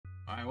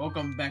Alright,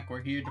 welcome back. We're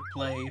here to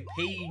play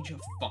Page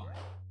 5.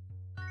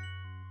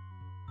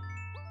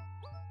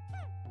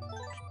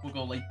 We'll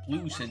go light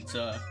blue since,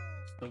 the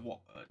oh,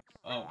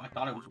 I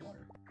thought it was water.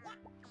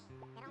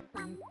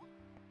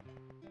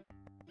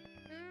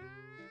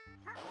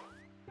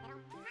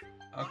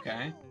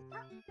 Okay.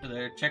 So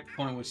their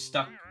checkpoint was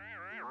stuck.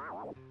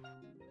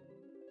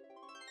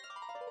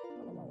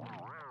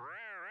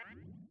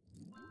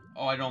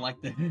 Oh, I don't like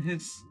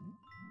this.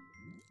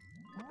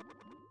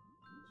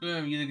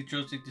 Swim, use the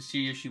control stick to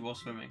steer Yoshi while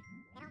swimming.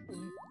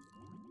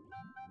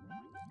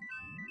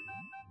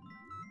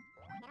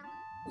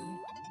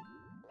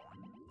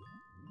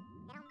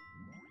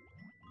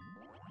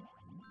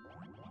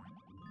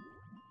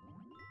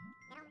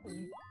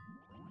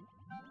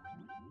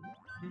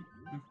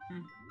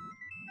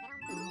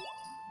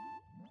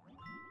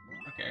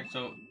 Okay,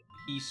 so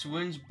he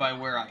swims by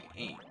where I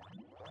aim.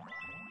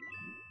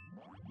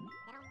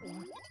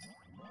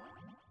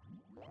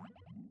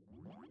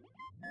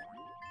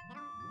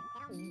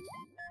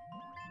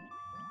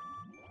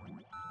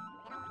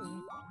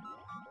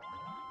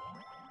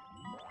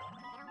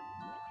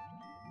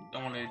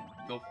 Don't want to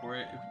go for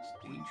it if it's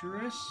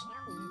dangerous.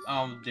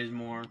 There's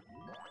more.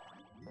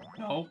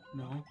 No,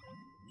 no.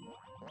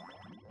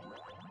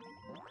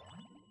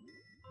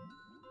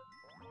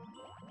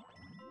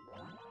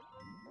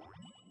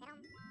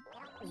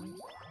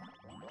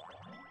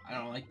 I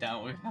don't like that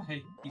one.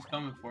 He's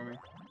coming for me.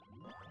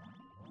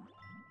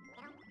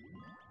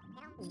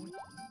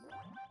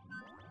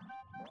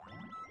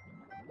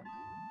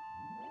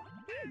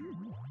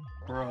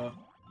 Bruh.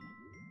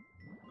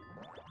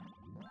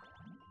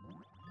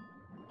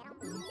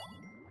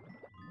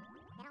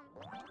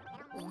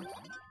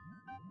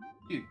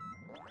 Dude.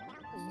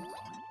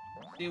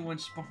 Stay in one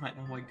spot.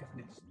 Oh my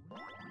goodness.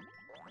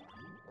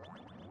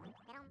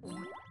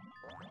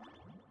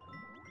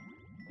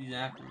 He's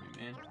after me,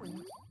 man.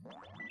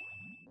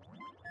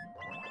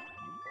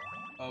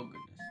 Oh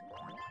goodness.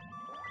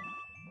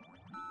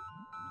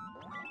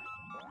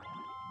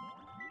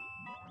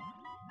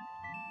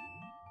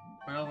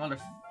 Quite a lot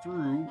of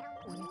fruit.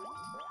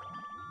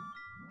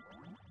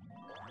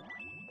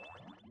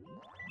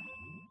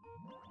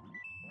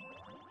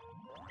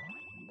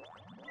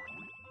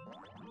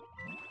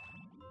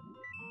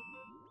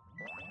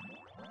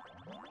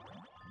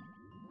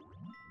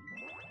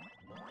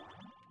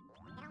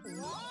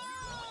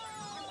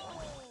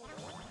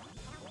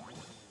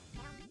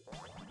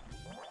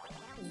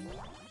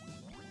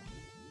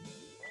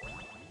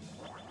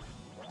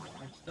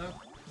 I'm stuck.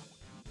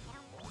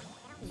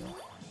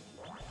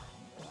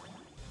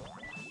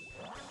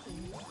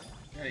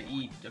 Gotta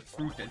eat the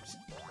fruit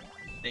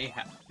they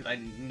have, because I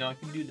didn't know I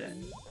could do that.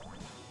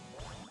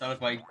 Thought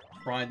if I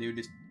tried, they would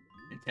just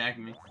attack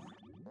me.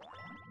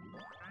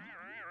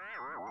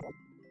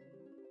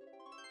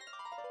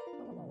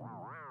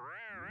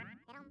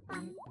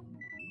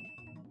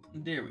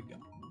 There we go.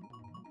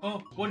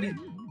 Oh, what is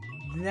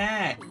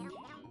that?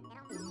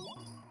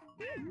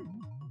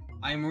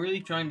 I'm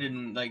really trying to,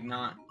 like,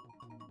 not...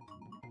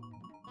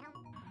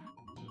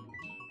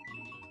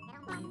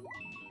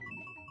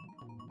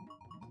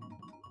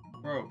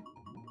 Bro.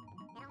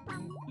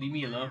 Leave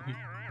me alone.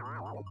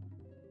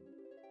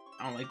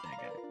 I don't like that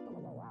guy.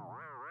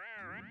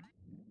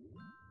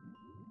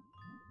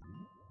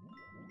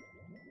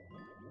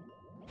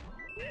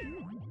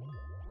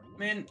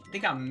 Man, they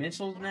got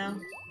missiles now?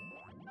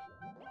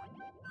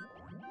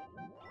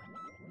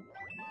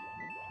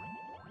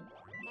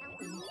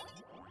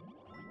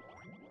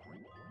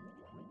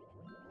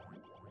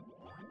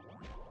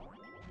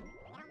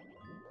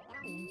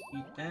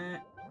 Eat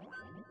that.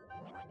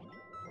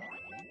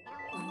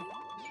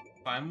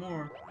 5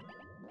 more.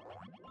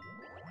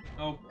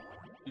 Oh,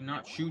 do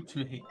not shoot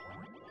me.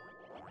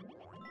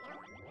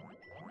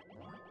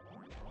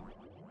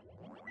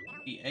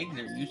 The eggs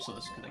are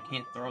useless because I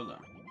can't throw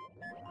them.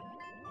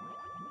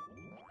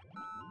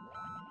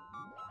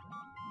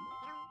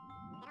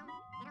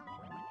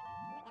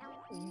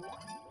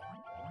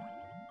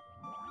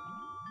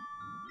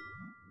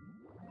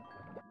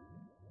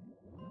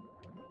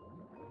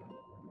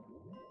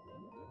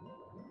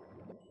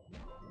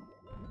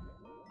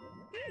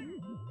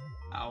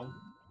 Ow.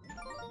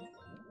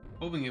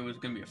 Hoping it was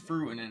gonna be a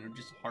fruit and then it was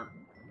just a heart.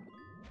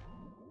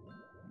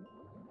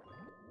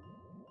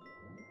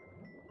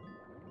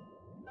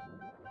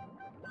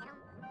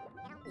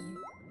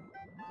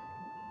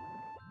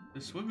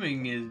 The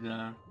swimming is,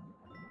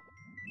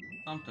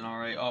 something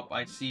alright. Oh,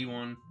 I see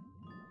one.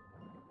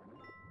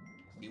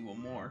 I see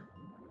one more.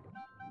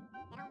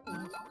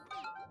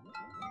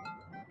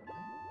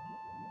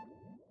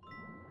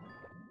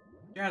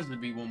 There has to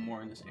be one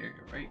more in this area,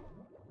 right?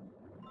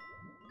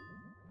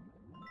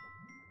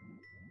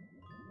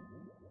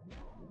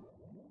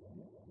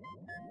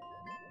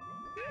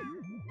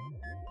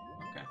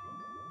 Okay.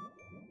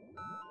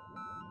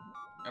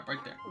 Yep,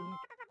 right there.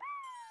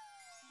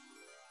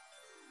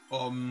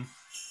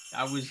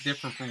 That was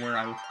different from where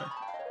I was.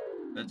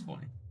 That's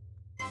funny.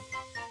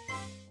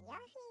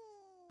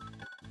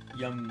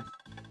 Yum.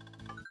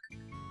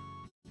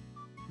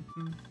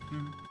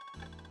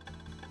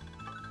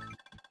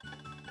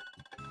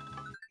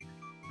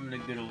 Having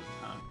a good old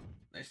time.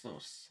 Nice little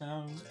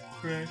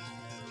soundtrack.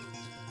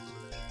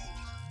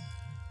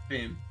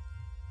 Bam.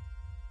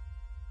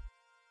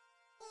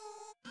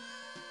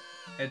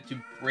 Had to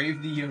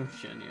brave the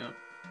ocean, yep.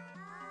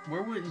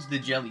 Where was the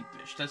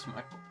jellyfish? That's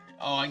my...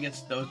 Oh, I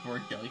guess those were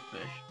jellyfish,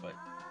 but...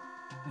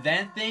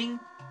 That thing?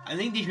 I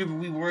think they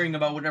should be worrying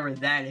about whatever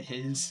that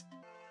is.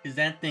 Because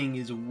that thing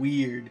is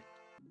weird.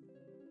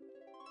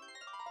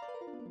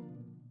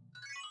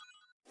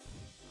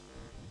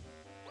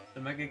 The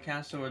Mega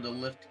Castle or the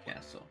Lift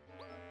Castle?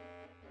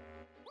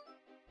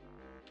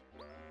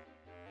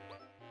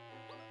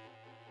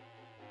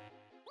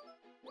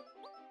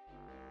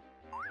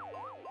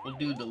 We'll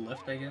do the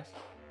lift, I guess.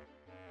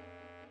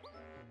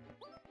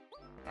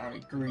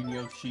 Alright, green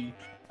Yoshi.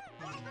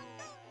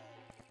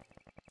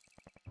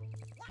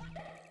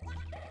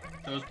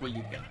 Show us what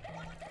you got.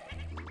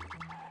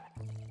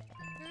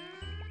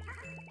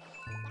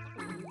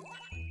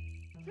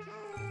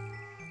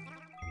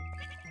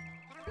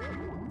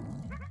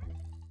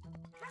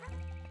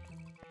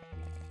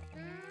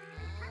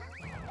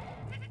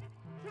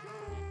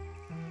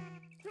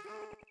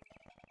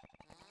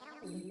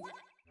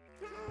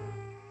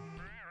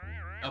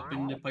 Up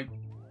in the pipe.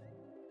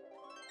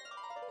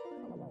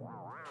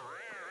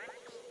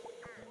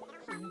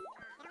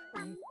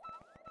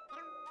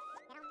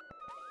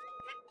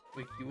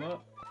 Wake you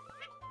up.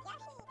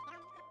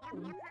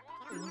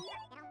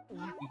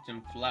 Eat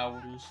some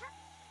flowers.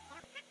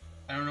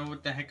 I don't know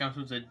what the heck I'm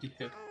supposed to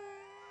do.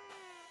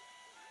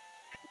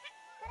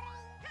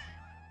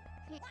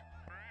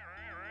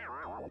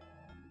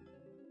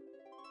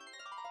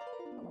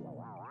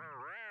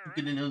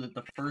 Good to know that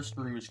the first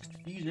room is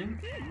confusing.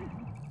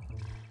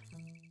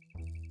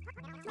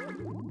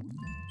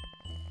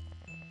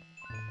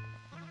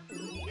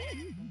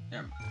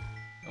 Damn,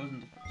 that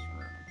wasn't the first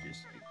room,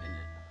 just like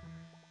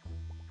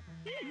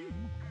in it.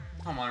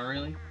 Come on,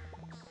 really?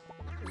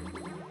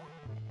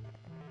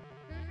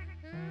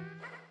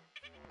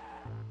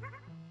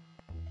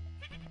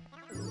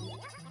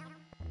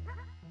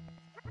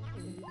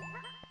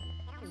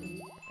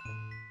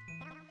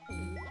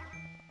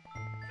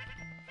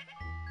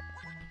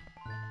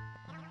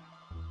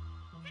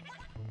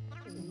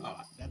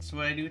 Oh, that's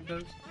what I do with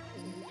those?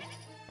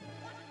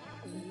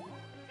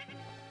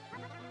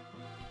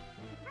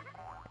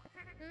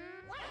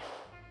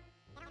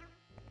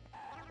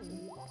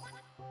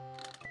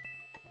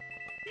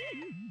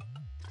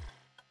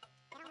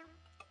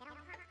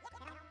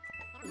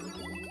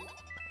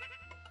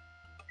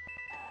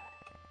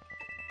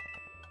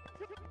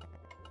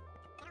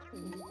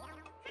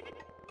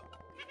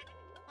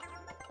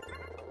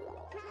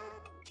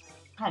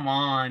 Come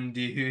on,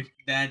 dude.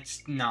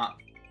 That's not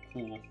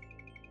cool.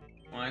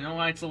 Well, I know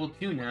why it's level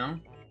 2 now.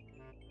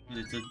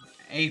 It's an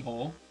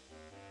a-hole.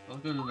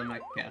 Let's go to the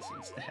Mech Castle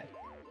instead.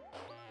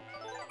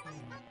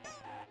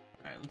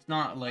 Alright, let's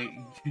not, like,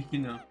 you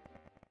know.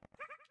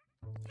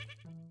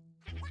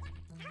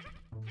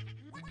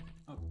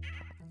 Oh,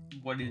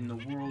 what in the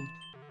world?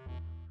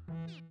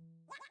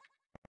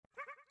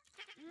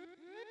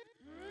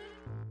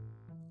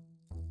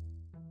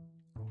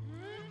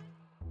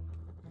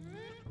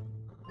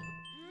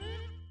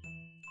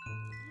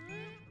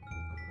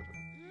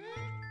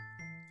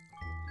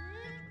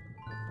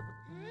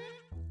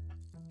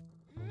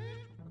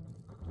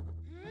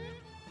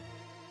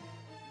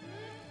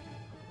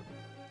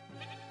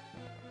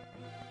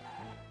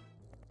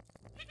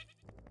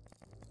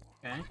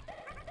 Okay.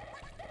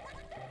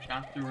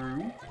 Got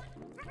through.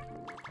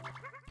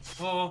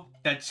 Oh,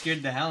 that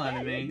scared the hell out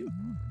of me.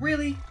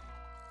 Really?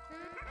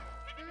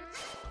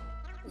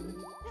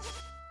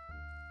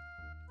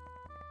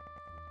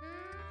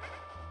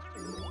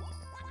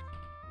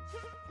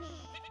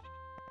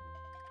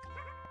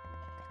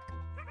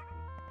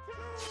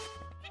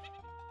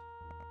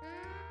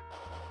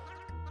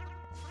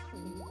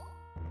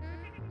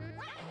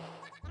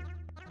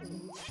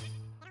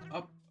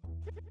 Oh.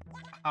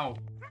 Ow.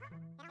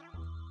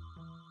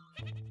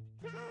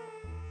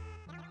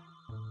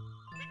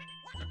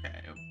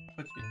 Okay, it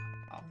puts me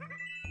up.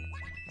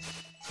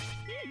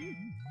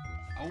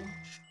 Ouch.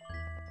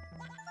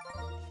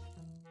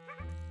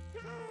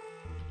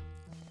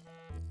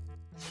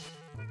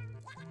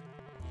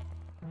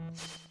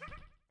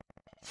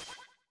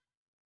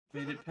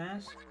 Made it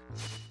pass?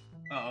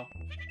 Uh-oh.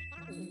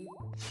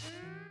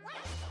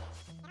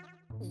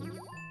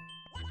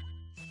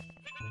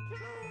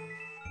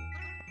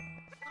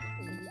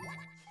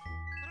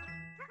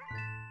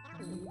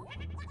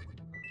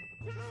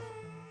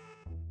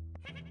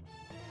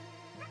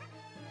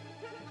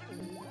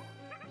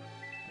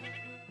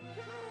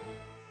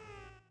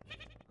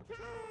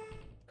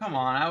 Come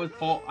on, I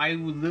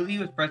literally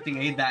was pressing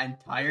A that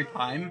entire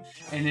time,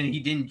 and then he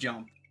didn't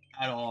jump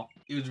at all.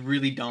 It was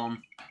really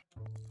dumb.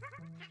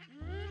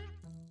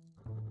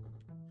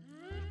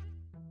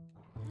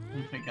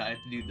 Oh my god, I have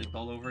to do this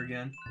all over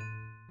again.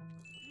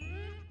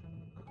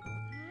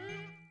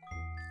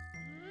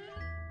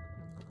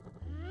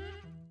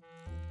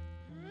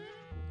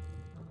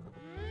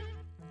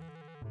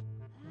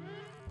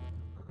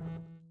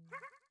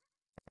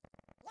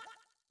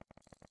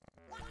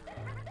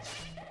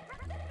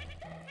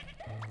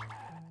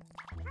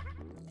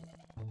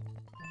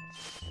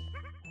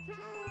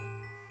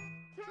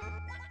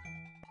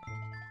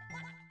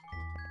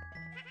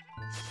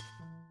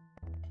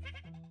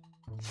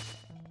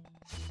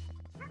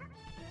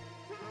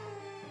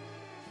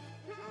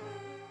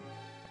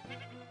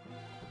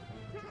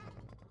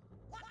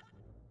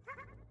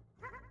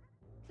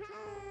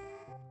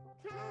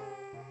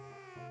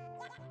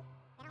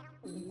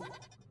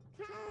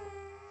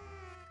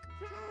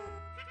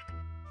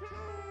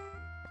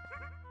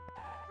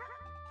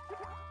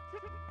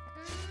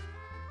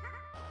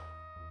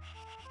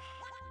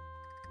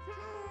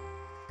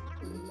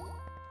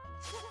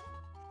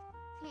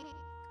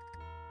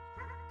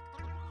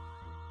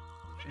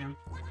 Damn.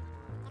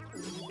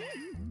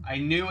 I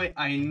knew it.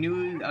 I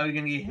knew I was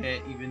gonna get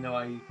hit, even though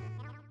I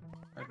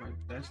tried my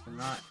best to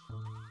not.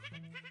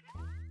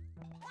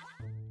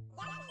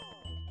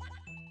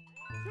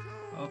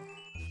 Oh.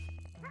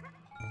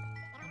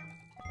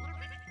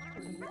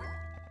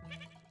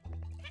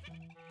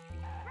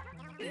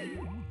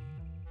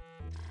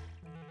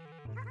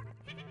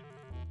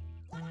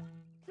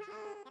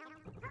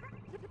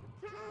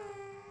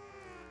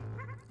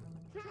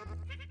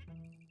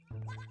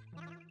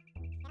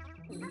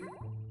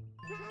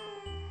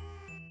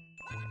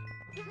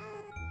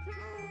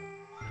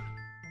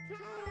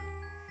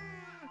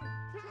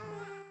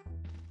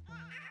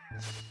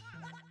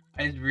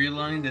 I just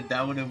realized that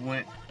that would have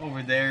went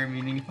over there,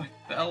 meaning if I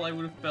fell, I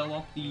would have fell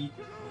off the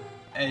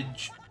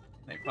edge.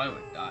 I probably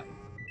would have died.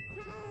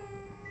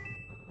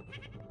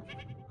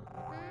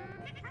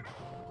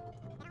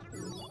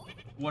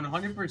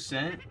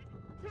 "100%"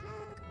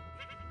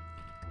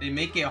 they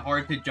make it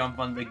hard to jump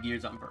on the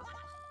gears on purpose.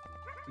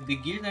 The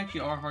gears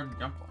actually are hard to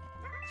jump on.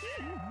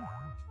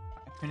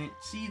 I couldn't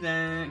see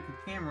that with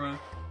the camera.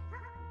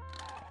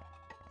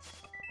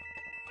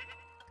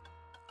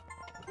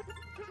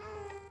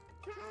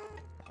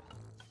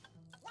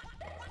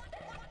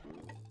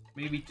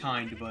 Maybe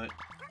timed, but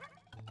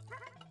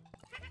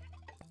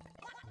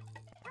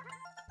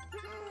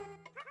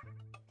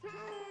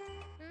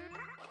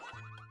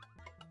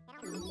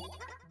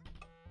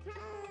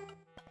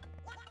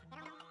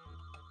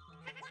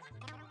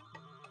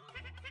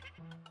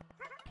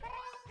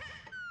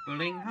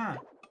bling, huh?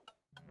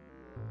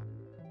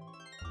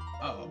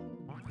 Uh-oh.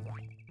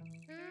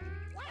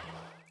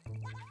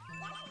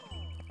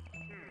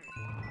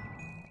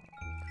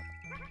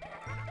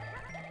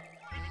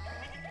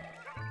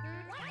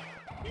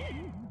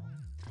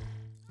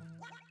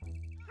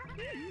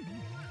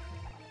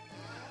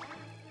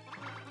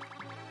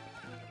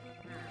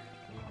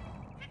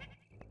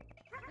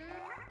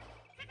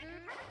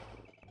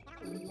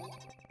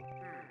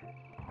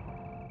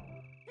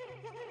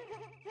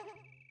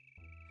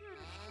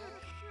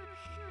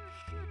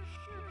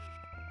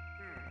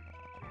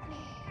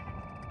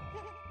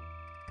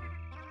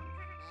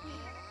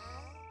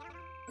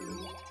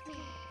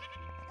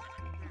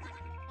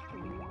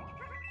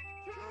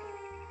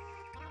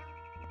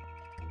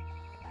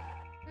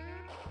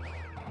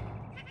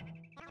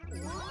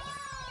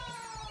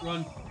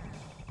 Run.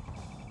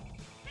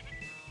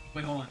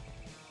 Wait, hold on.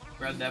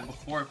 Grab that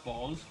before it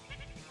falls.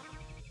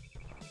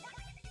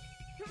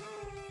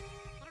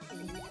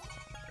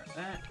 Grab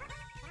that.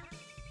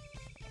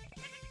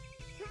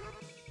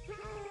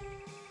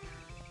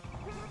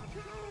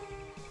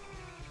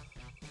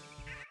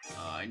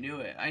 I knew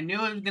it. I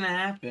knew it was gonna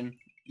happen,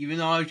 even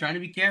though I was trying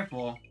to be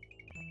careful.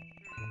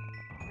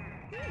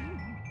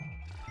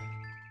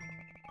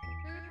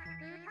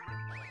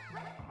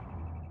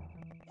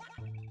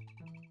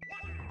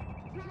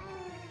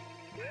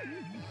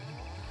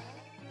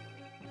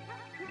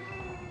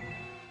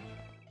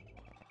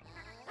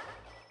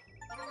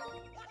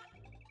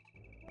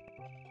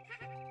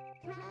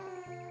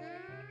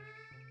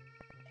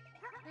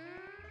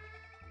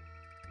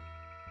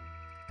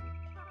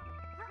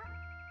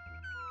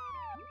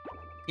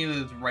 It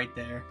was right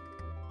there.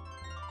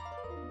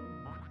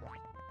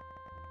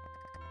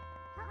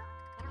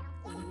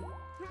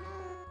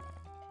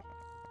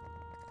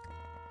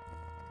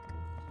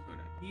 Go down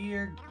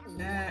here, get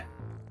that.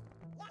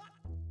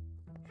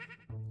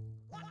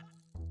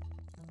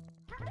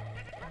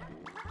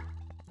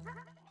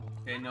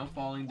 Okay, no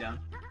falling down.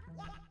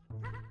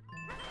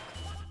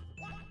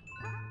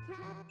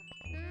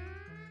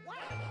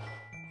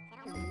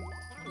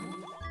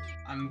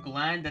 I'm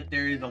glad that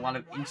there is a lot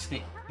of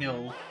instant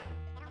kill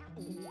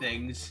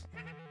things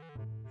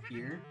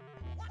here.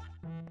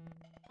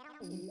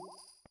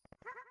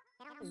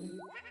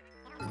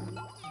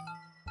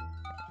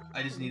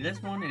 I just need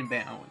this one and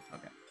bam. Oh,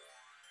 okay.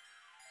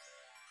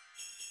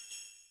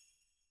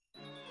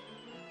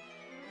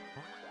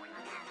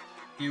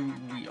 Here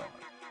we are.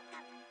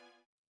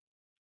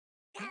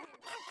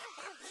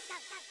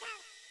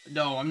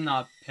 No, I'm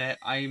not pet.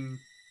 I'm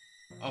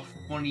a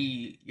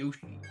funny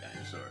Yoshi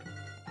dinosaur.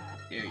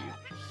 Dare you.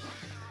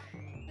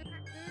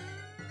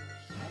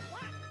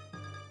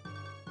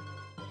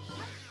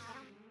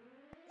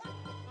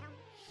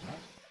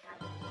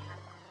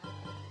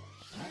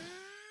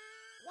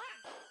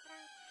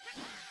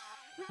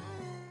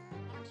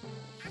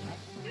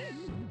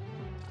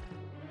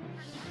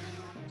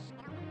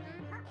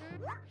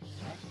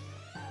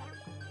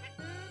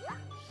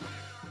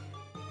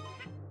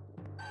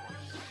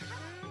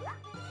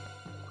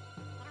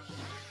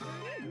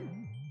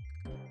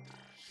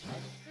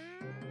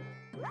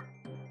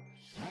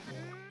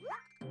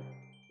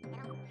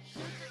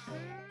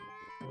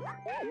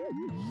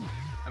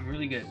 I'm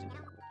really good.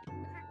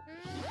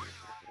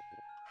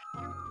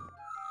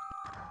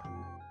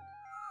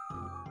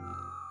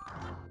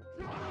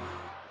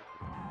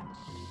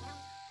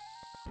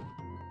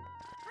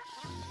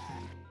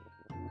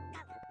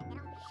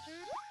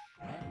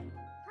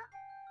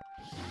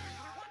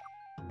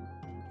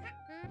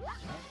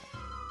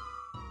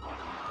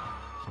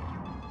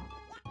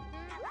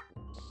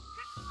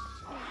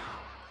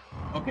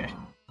 Okay.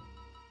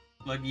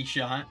 Lucky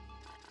shot.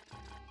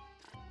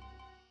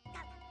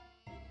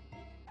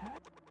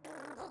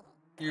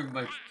 Here,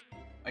 my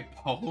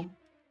poem.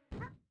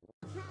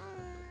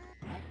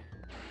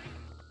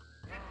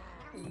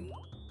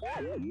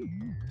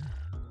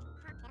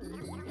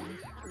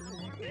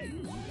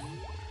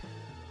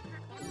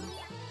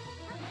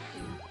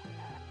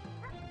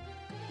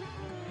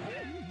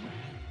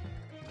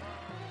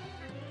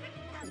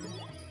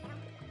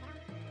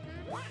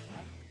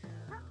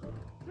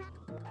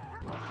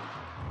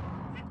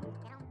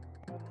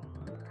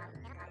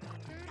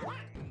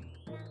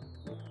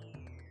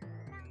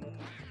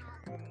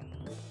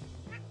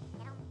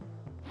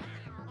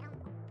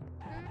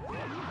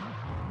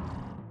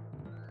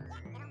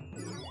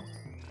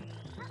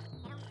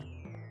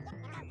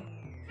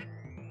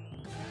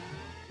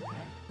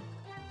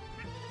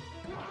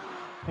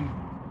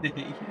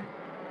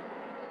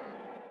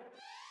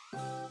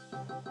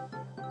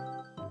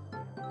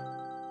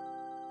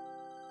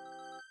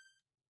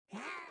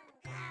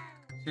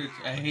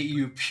 I hate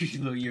you,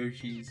 little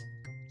Yoshis.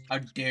 How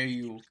dare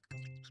you?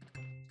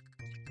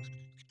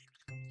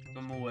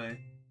 Come away.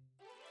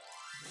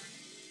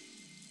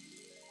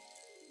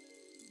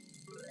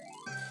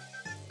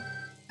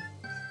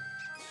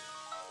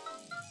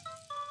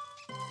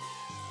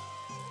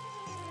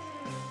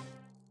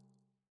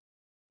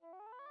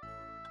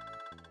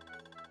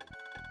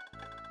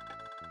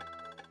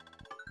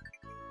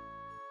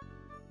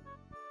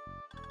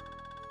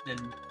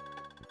 Then,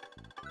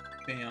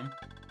 bam.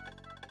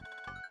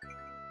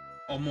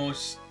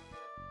 Almost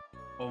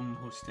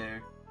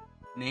there.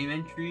 Name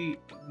entry.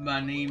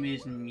 My name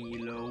is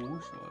Milo,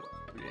 so I'll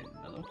put in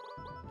Milo.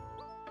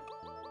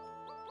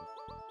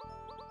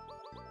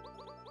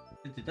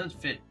 It does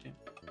fit.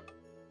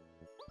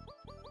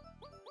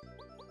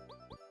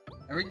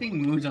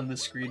 Everything moves on the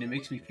screen. It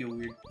makes me feel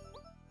weird.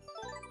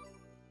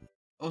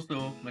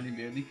 Also, my name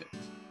barely fits.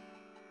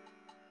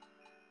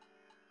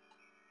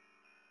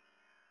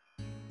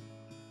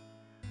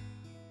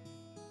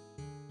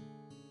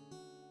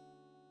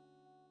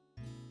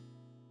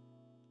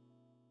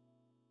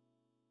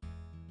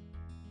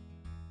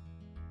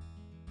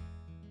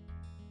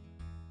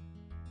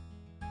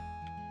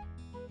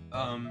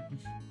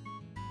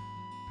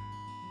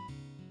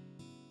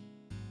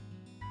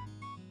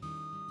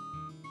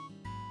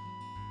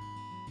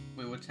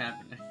 Wait, what's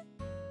happening?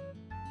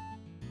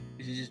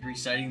 Is he just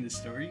reciting the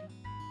story?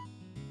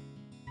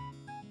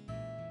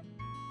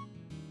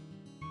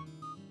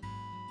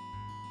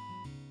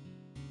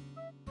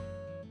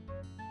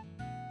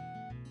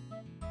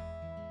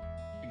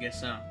 I guess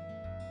so.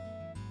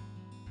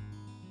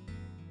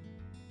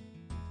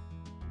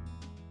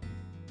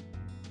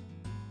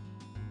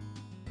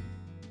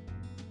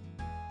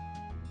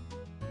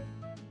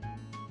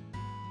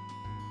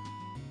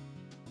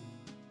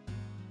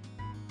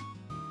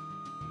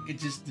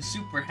 It's just the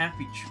super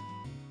happy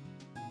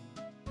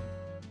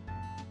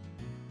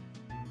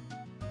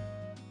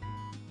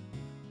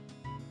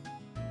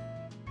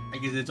I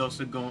guess it's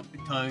also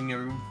telling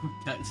everyone,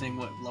 saying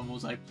what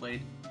levels I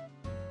played.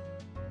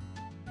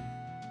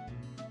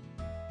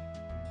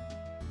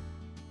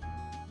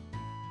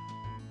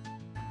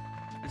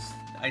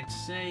 I'd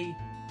say,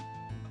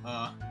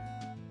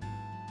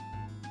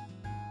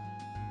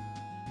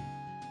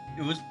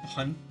 it was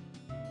fun.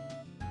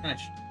 Kinda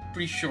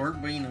pretty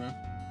short, but you know.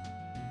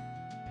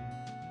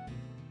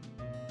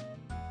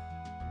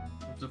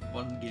 It's a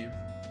fun game.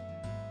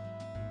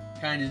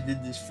 Kinda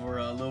did this for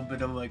a little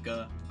bit of like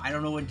a, I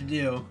don't know what to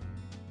do.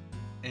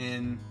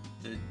 And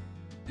the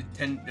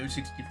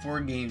 64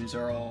 games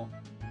are all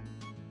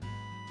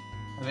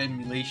have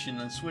emulation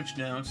on Switch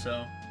now,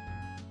 so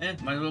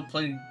might as well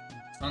play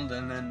something.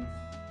 And then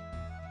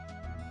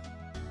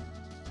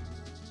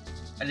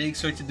I didn't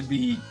expect it to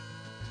be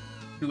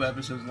 2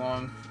 episodes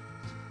long.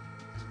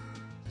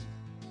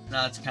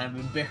 Now it's kind of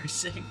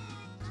embarrassing.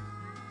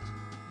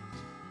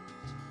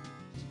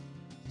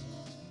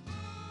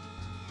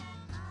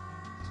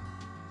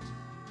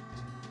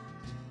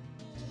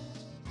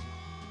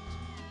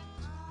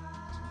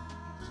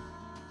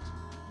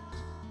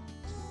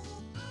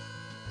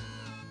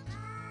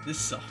 This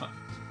song.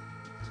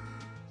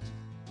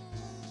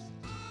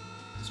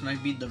 This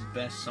might be the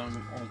best song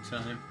of all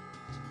time.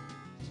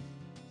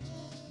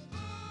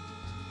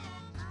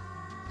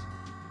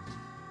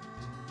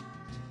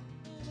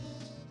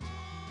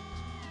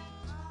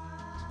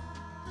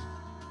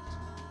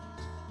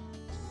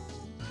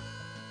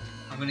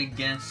 I'm gonna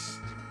guess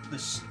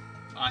this.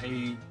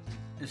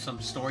 Is some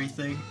story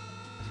thing.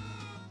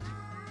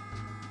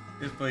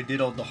 If I did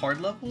all the hard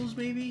levels,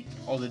 maybe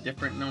all the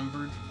different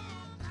numbered.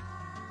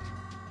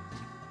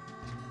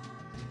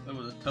 That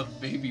was a tough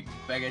baby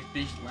bag. I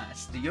finished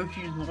last. The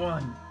Yoshi's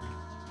won.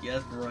 Yeah,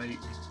 that's right.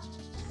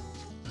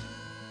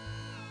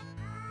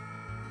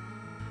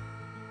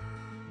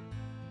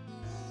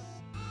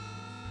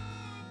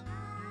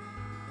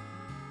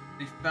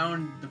 They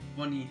found the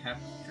funny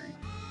happy tree.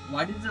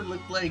 Why does it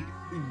look like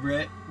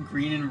red,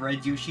 green, and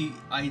red Yoshi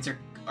eyes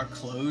are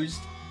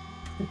closed?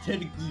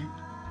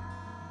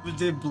 With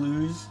the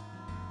blues.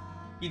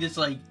 He just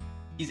like,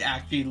 he's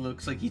actually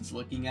looks like he's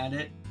looking at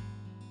it.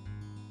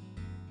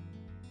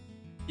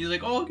 He's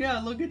like, oh yeah,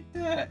 look at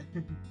that.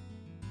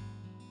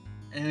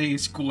 And then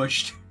he's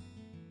squished.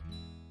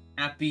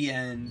 Happy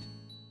end.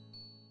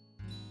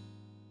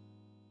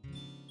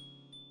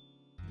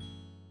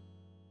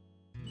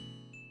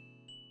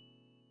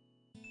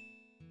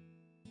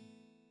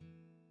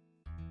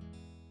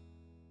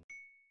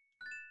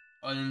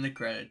 Oh, then the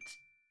credits.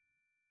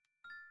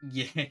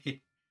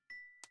 Yay.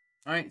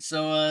 Alright,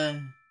 so,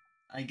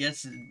 I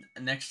guess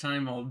next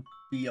time I'll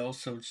be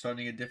also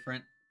starting a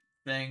different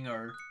thing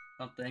or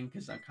something,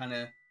 because I'm kind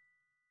of,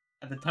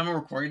 at the time of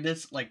recording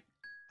this, like,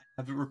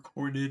 I haven't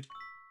recorded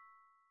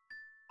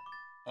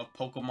a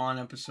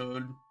Pokemon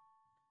episode,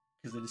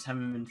 because I just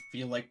haven't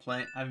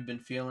been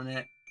feeling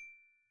it.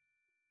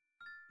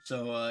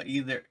 So,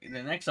 either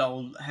next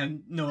I'll have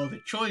no other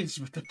choice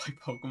but to play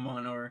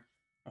Pokemon, or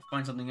I'll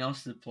find something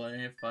else to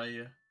play if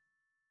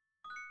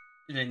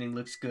anything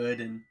looks good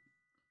and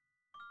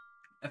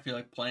I feel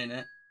like playing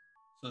it.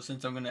 So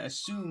since I'm gonna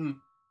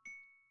assume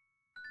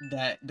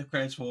that the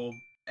credits will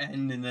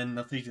end and then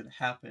nothing's gonna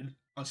happen,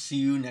 I'll see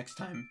you next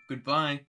time. Goodbye.